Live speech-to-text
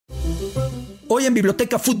Hoy en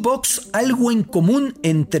Biblioteca Footbox, algo en común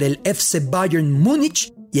entre el FC Bayern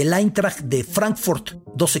Múnich y el Eintracht de Frankfurt,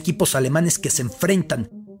 dos equipos alemanes que se enfrentan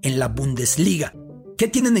en la Bundesliga. ¿Qué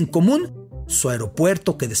tienen en común? Su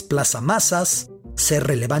aeropuerto que desplaza masas, ser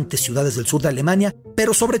relevantes ciudades del sur de Alemania,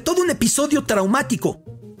 pero sobre todo un episodio traumático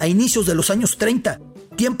a inicios de los años 30,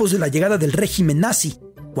 tiempos de la llegada del régimen nazi,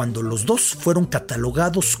 cuando los dos fueron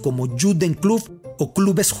catalogados como Judenklub o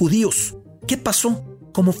clubes judíos. ¿Qué pasó?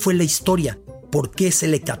 ¿Cómo fue la historia? ¿Por qué se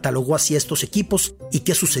le catalogó así a estos equipos? ¿Y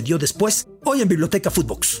qué sucedió después? Hoy en Biblioteca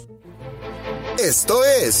Footbox. Esto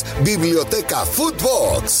es Biblioteca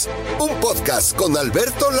Footbox, un podcast con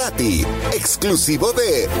Alberto Lati, exclusivo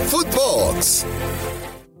de Footbox.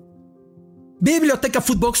 Biblioteca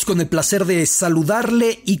Footbox, con el placer de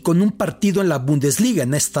saludarle y con un partido en la Bundesliga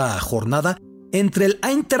en esta jornada entre el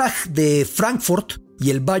Eintracht de Frankfurt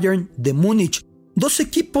y el Bayern de Múnich. Dos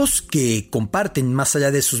equipos que comparten, más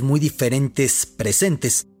allá de sus muy diferentes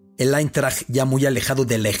presentes, el Eintracht ya muy alejado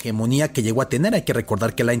de la hegemonía que llegó a tener. Hay que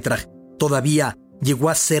recordar que el Eintracht todavía llegó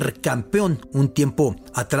a ser campeón un tiempo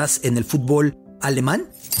atrás en el fútbol alemán.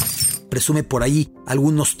 Presume por ahí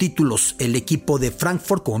algunos títulos el equipo de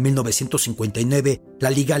Frankfurt, como 1959, la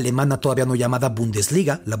liga alemana todavía no llamada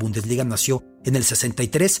Bundesliga, la Bundesliga nació en el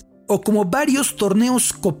 63, o como varios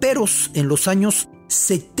torneos coperos en los años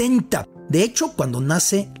 70. De hecho, cuando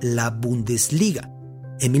nace la Bundesliga,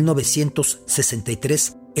 en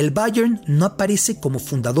 1963, el Bayern no aparece como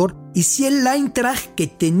fundador, y sí el Eintracht, que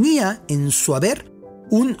tenía en su haber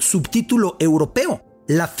un subtítulo europeo,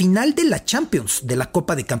 la final de la Champions, de la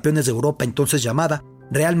Copa de Campeones de Europa, entonces llamada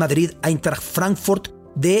Real Madrid-Eintracht Frankfurt,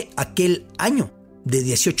 de aquel año, de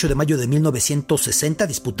 18 de mayo de 1960,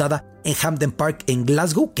 disputada en Hampden Park en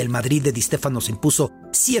Glasgow, que el Madrid de Di Stéfano se impuso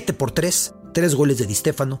 7-3, 3 goles de Di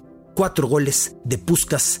Stéfano, 4 goles de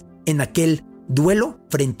Puskás en aquel duelo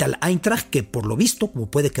frente al Eintracht, que por lo visto, como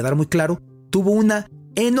puede quedar muy claro, tuvo una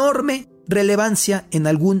enorme relevancia en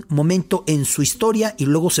algún momento en su historia y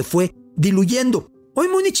luego se fue diluyendo. Hoy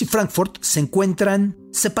Múnich y Frankfurt se encuentran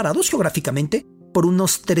separados geográficamente por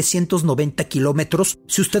unos 390 kilómetros.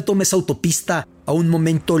 Si usted toma esa autopista a un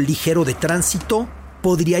momento ligero de tránsito,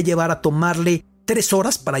 podría llevar a tomarle 3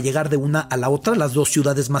 horas para llegar de una a la otra, las dos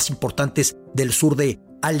ciudades más importantes del sur de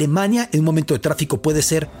Alemania. En un momento de tráfico puede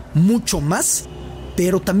ser mucho más,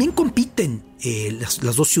 pero también compiten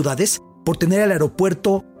las dos ciudades por tener el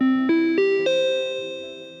aeropuerto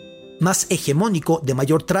más hegemónico, de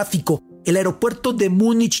mayor tráfico. El aeropuerto de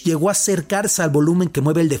Múnich llegó a acercarse al volumen que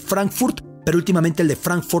mueve el de Frankfurt, pero últimamente el de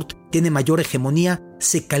Frankfurt tiene mayor hegemonía.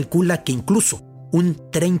 Se calcula que incluso un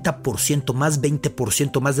 30% más,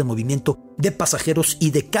 20% más de movimiento de pasajeros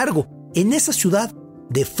y de cargo en esa ciudad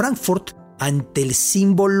de Frankfurt, ante el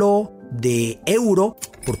símbolo de euro,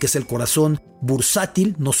 porque es el corazón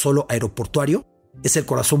bursátil, no solo aeroportuario, es el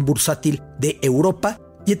corazón bursátil de Europa,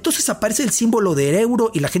 y entonces aparece el símbolo del euro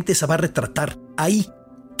y la gente se va a retratar ahí.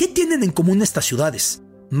 ¿Qué tienen en común estas ciudades?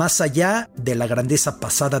 Más allá de la grandeza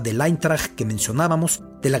pasada del Eintracht que mencionábamos,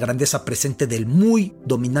 de la grandeza presente del muy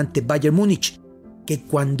dominante Bayern Múnich, que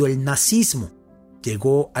cuando el nazismo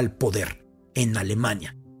llegó al poder en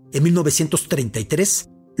Alemania en 1933,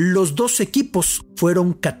 los dos equipos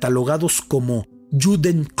fueron catalogados como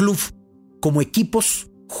Judenklub, como equipos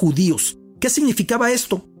judíos. ¿Qué significaba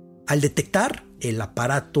esto? Al detectar el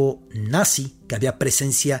aparato nazi, que había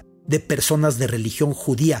presencia de personas de religión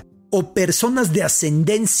judía o personas de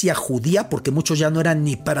ascendencia judía, porque muchos ya no eran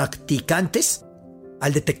ni practicantes,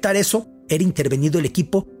 al detectar eso, era intervenido el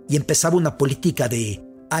equipo y empezaba una política de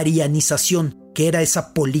arianización. ¿Qué era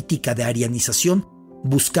esa política de arianización?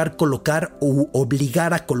 Buscar colocar o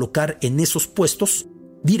obligar a colocar en esos puestos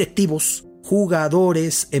directivos,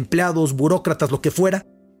 jugadores, empleados, burócratas, lo que fuera,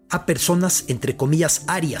 a personas, entre comillas,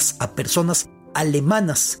 arias, a personas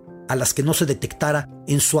alemanas, a las que no se detectara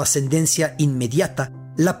en su ascendencia inmediata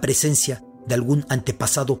la presencia de algún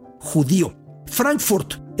antepasado judío.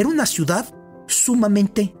 Frankfurt era una ciudad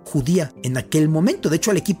sumamente judía en aquel momento. De hecho,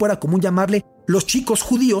 al equipo era común llamarle los chicos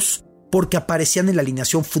judíos, porque aparecían en la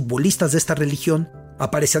alineación futbolistas de esta religión,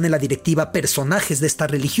 aparecían en la directiva personajes de esta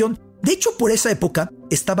religión. De hecho, por esa época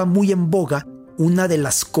estaba muy en boga una de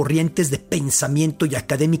las corrientes de pensamiento y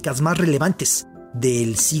académicas más relevantes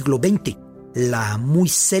del siglo XX, la muy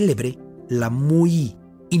célebre, la muy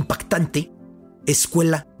impactante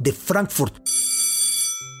Escuela de Frankfurt.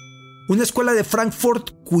 Una escuela de Frankfurt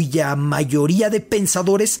cuya mayoría de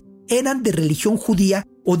pensadores eran de religión judía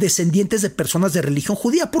o descendientes de personas de religión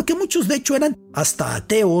judía, porque muchos de hecho eran hasta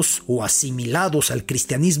ateos o asimilados al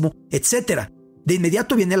cristianismo, etc. De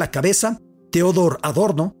inmediato viene a la cabeza Theodor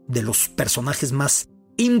Adorno, de los personajes más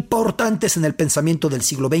importantes en el pensamiento del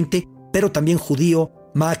siglo XX, pero también judío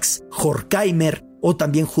Max Horkheimer o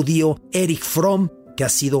también judío Erich Fromm, que ha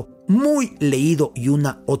sido muy leído y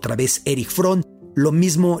una otra vez Erich Fromm. Lo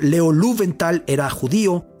mismo Leo Löwenthal era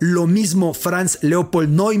judío, lo mismo Franz Leopold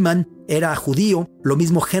Neumann era judío, lo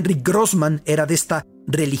mismo Henry Grossman era de esta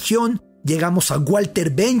religión. Llegamos a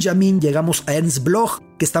Walter Benjamin, llegamos a Ernst Bloch,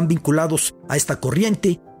 que están vinculados a esta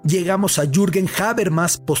corriente. Llegamos a Jürgen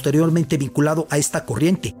Habermas, posteriormente vinculado a esta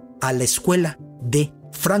corriente, a la escuela de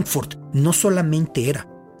Frankfurt. No solamente era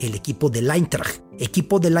el equipo del Eintracht,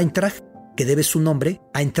 que debe su nombre.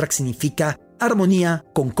 Eintracht significa armonía,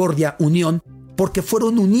 concordia, unión, porque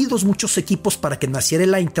fueron unidos muchos equipos para que naciera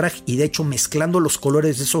el Eintracht, y de hecho mezclando los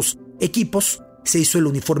colores de esos equipos se hizo el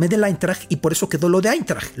uniforme del Eintracht, y por eso quedó lo de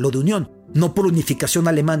Eintracht, lo de unión, no por unificación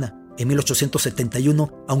alemana. En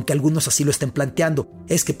 1871, aunque algunos así lo estén planteando,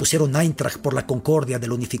 es que pusieron Eintracht por la concordia de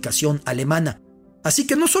la unificación alemana. Así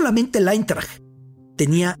que no solamente el Eintracht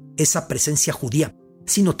tenía esa presencia judía,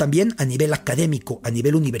 sino también a nivel académico, a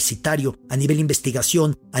nivel universitario, a nivel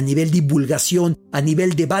investigación, a nivel divulgación, a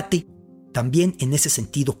nivel debate. También en ese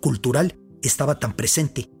sentido cultural estaba tan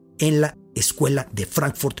presente en la escuela de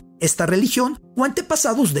Frankfurt esta religión o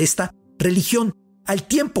antepasados de esta religión. Al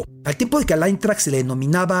tiempo de que al Eintracht se le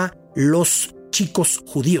denominaba los chicos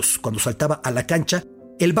judíos cuando saltaba a la cancha,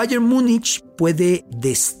 el Bayern Múnich puede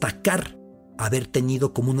destacar haber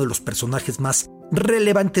tenido como uno de los personajes más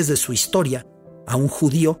relevantes de su historia a un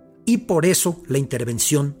judío, y por eso la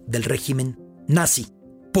intervención del régimen nazi.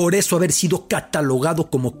 Por eso haber sido catalogado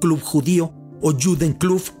como club judío o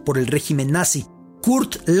Judenklub por el régimen nazi.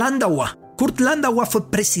 Kurt Landauer fue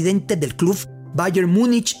presidente del club Bayern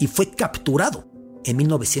Múnich y fue capturado en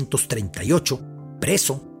 1938,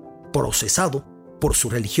 preso, procesado por su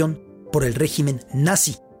religión, por el régimen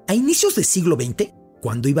nazi. A inicios del siglo XX,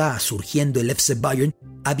 cuando iba surgiendo el FC Bayern,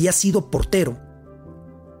 había sido portero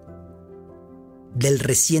del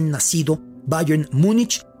recién nacido Bayern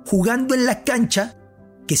Múnich, jugando en la cancha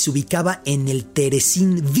que se ubicaba en el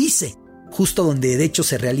Theresienwiese, justo donde de hecho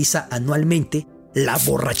se realiza anualmente la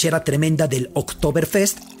borrachera tremenda del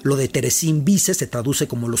Oktoberfest. Lo de Theresienwiese se traduce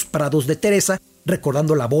como los prados de Teresa,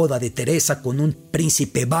 recordando la boda de Teresa con un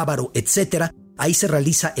príncipe bávaro, etc. Ahí se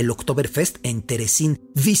realiza el Oktoberfest en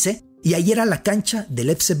Theresienwiese, y ahí era la cancha del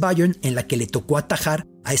FC Bayern en la que le tocó atajar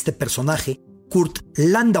a este personaje, Kurt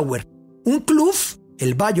Landauer. Un club,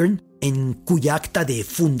 el Bayern, en cuya acta de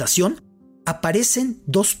fundación aparecen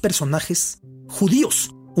dos personajes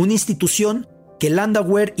judíos, una institución que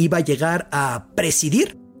Landauer iba a llegar a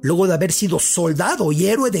presidir luego de haber sido soldado y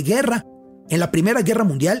héroe de guerra en la Primera Guerra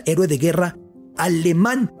Mundial, héroe de guerra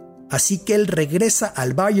alemán. Así que él regresa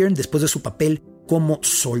al Bayern después de su papel como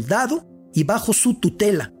soldado, y bajo su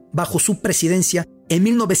tutela, bajo su presidencia, en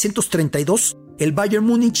 1932 el Bayern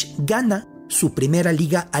Múnich gana su primera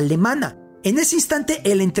liga alemana. En ese instante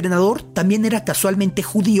el entrenador también era casualmente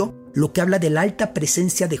judío, lo que habla de la alta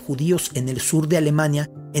presencia de judíos en el sur de Alemania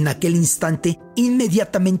en aquel instante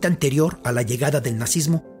inmediatamente anterior a la llegada del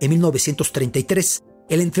nazismo en 1933.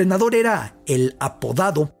 El entrenador era el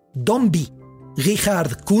apodado Dombi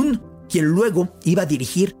Richard Kuhn, quien luego iba a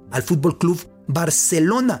dirigir al Fútbol Club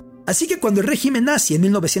Barcelona. Así que cuando el régimen nazi en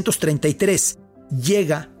 1933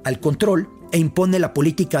 llega al control e impone la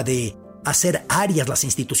política de hacer arias las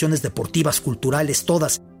instituciones deportivas, culturales,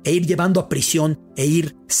 todas, e ir llevando a prisión e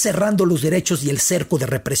ir cerrando los derechos y el cerco de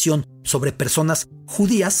represión sobre personas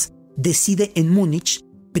judías, decide en Múnich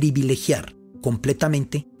privilegiar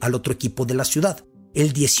completamente al otro equipo de la ciudad,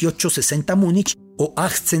 el 1860 Múnich o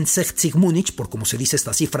 1860 Múnich, por como se dice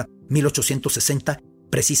esta cifra, 1860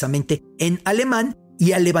 precisamente en alemán,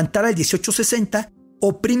 y al levantar al 1860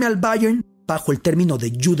 oprime al Bayern bajo el término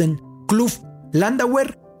de Judenklub.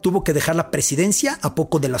 Landauer tuvo que dejar la presidencia a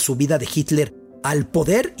poco de la subida de Hitler al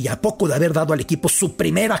poder y a poco de haber dado al equipo su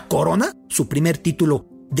primera corona, su primer título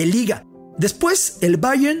de liga. Después el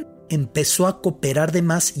Bayern empezó a cooperar de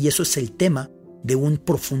más, y eso es el tema de un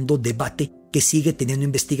profundo debate que sigue teniendo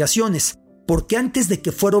investigaciones, porque antes de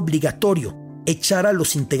que fuera obligatorio echar a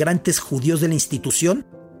los integrantes judíos de la institución,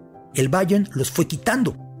 el Bayern los fue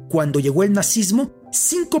quitando. Cuando llegó el nazismo,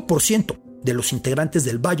 5% de los integrantes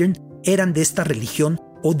del Bayern eran de esta religión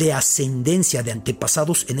o de ascendencia de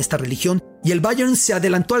antepasados en esta religión, y el Bayern se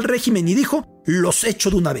adelantó al régimen y dijo: los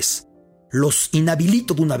echo de una vez, los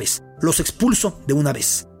inhabilito de una vez, los expulso de una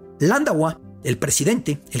vez. Landauer, el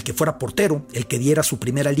presidente, el que fuera portero, el que diera su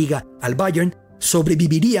primera liga al Bayern,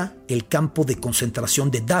 sobreviviría el campo de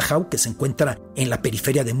concentración de Dachau, que se encuentra en la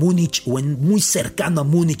periferia de Múnich o muy cercano a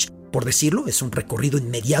Múnich, por decirlo. Es un recorrido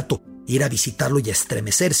inmediato ir a visitarlo y a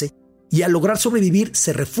estremecerse, y al lograr sobrevivir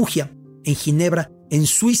se refugia en Ginebra, en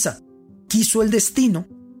Suiza. Quiso el destino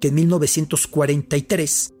que en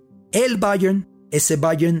 1943 el Bayern, ese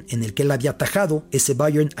Bayern en el que él había atajado, ese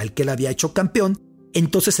Bayern al que él había hecho campeón,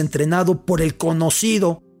 entonces entrenado por el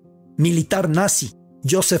conocido militar nazi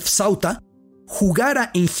Joseph Sauter,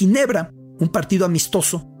 jugara en Ginebra un partido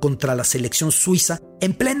amistoso contra la selección suiza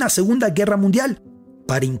en plena Segunda Guerra Mundial.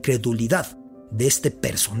 Para incredulidad de este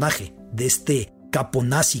personaje, de este capo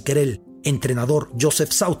nazi que era el entrenador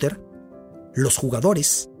Joseph Sauter, los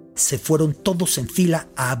jugadores se fueron todos en fila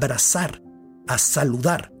a abrazar, a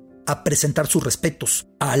saludar, a presentar sus respetos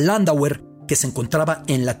a Landauer, que se encontraba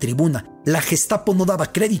en la tribuna. La Gestapo no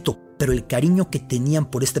daba crédito, pero el cariño que tenían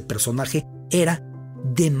por este personaje era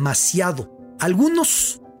demasiado.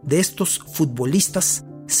 Algunos de estos futbolistas,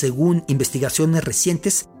 según investigaciones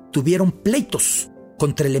recientes, tuvieron pleitos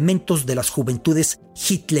contra elementos de las juventudes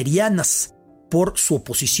hitlerianas por su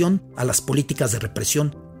oposición a las políticas de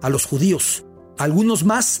represión a los judíos. Algunos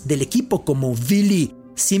más del equipo, como Willy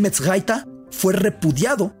Siemensgaita, fue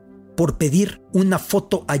repudiado por pedir una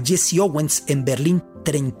foto a Jesse Owens en Berlín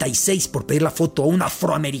 36, por pedir la foto a un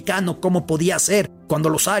afroamericano. ¿Cómo podía ser cuando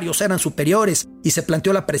los arios eran superiores? Y se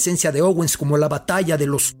planteó la presencia de Owens como la batalla de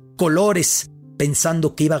los colores,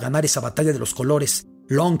 pensando que iba a ganar esa batalla de los colores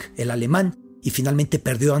Long, el alemán, y finalmente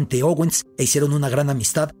perdió ante Owens e hicieron una gran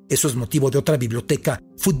amistad. Eso es motivo de otra biblioteca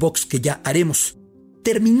Footbox que ya haremos.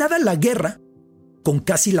 Terminada la guerra, con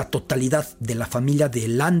casi la totalidad de la familia de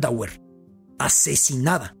Landauer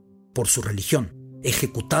asesinada por su religión,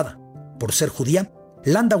 ejecutada por ser judía,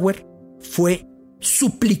 Landauer fue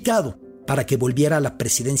suplicado para que volviera a la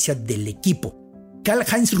presidencia del equipo.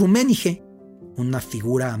 Karl-Heinz Rummenigge, una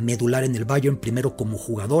figura medular en el Bayern, primero como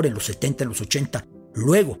jugador en los 70, en los 80,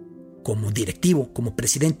 luego como directivo, como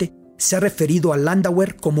presidente, se ha referido a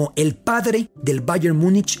Landauer como el padre del Bayern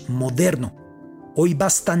Múnich moderno. Hoy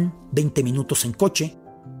bastan 20 minutos en coche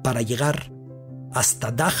para llegar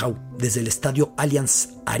hasta Dachau desde el estadio Allianz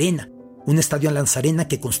Arena, un estadio Allianz Arena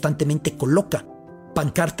que constantemente coloca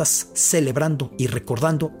pancartas celebrando y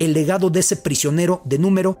recordando el legado de ese prisionero de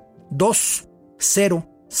número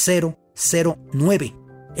 20009,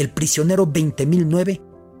 el prisionero 20.009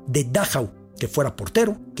 de Dachau, que fuera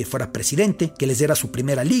portero, que fuera presidente, que les diera su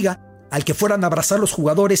primera liga, al que fueran a abrazar los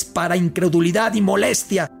jugadores para incredulidad y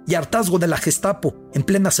molestia y hartazgo de la Gestapo en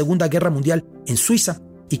plena Segunda Guerra Mundial en Suiza,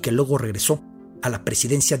 y que luego regresó a la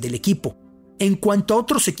presidencia del equipo. En cuanto a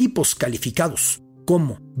otros equipos calificados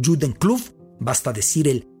como Judenklub, basta decir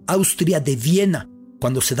el Austria de Viena,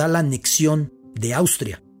 cuando se da la anexión de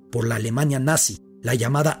Austria por la Alemania nazi, la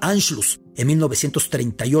llamada Anschluss en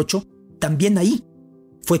 1938, también ahí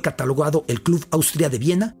fue catalogado el Club Austria de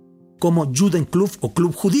Viena como Judenklub o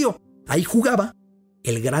Club Judío. Ahí jugaba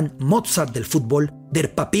el gran Mozart del fútbol,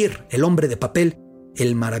 Der Papier, el hombre de papel,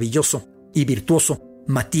 el maravilloso y virtuoso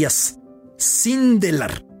Matthias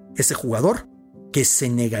Sindelar, ese jugador que se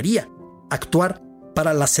negaría a actuar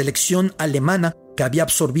para la selección alemana que había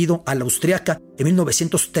absorbido a la austriaca en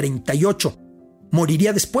 1938.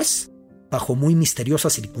 Moriría después, bajo muy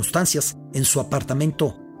misteriosas circunstancias, en su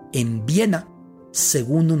apartamento en Viena,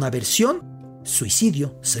 según una versión,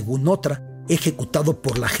 suicidio, según otra, ejecutado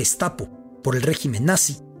por la Gestapo, por el régimen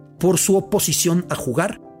nazi, por su oposición a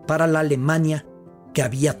jugar para la Alemania que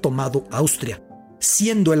había tomado Austria.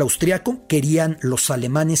 Siendo el austriaco, querían los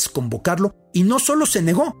alemanes convocarlo y no solo se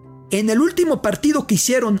negó. En el último partido que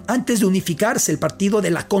hicieron antes de unificarse, el partido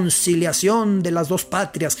de la conciliación de las dos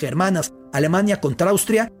patrias germanas, Alemania contra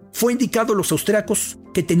Austria, fue indicado a los austriacos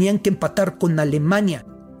que tenían que empatar con Alemania.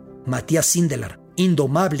 Matthias Sindelar,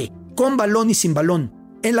 indomable, con balón y sin balón,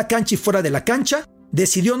 en la cancha y fuera de la cancha,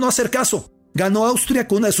 decidió no hacer caso. Ganó Austria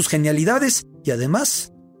con una de sus genialidades y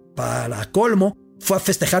además, para colmo, fue a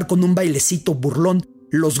festejar con un bailecito burlón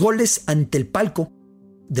los goles ante el palco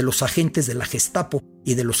de los agentes de la Gestapo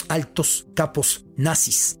y de los altos capos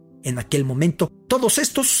nazis. En aquel momento, todos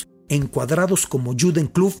estos encuadrados como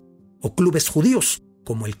Judenklub o clubes judíos,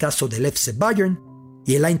 como el caso del FC Bayern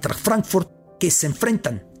y el Eintracht Frankfurt, que se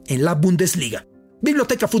enfrentan en la Bundesliga.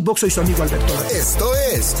 Biblioteca Footbox, soy su amigo Alberto Lati. Esto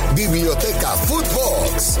es Biblioteca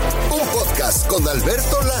Footbox, un podcast con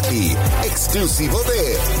Alberto Lati, exclusivo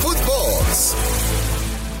de Footbox.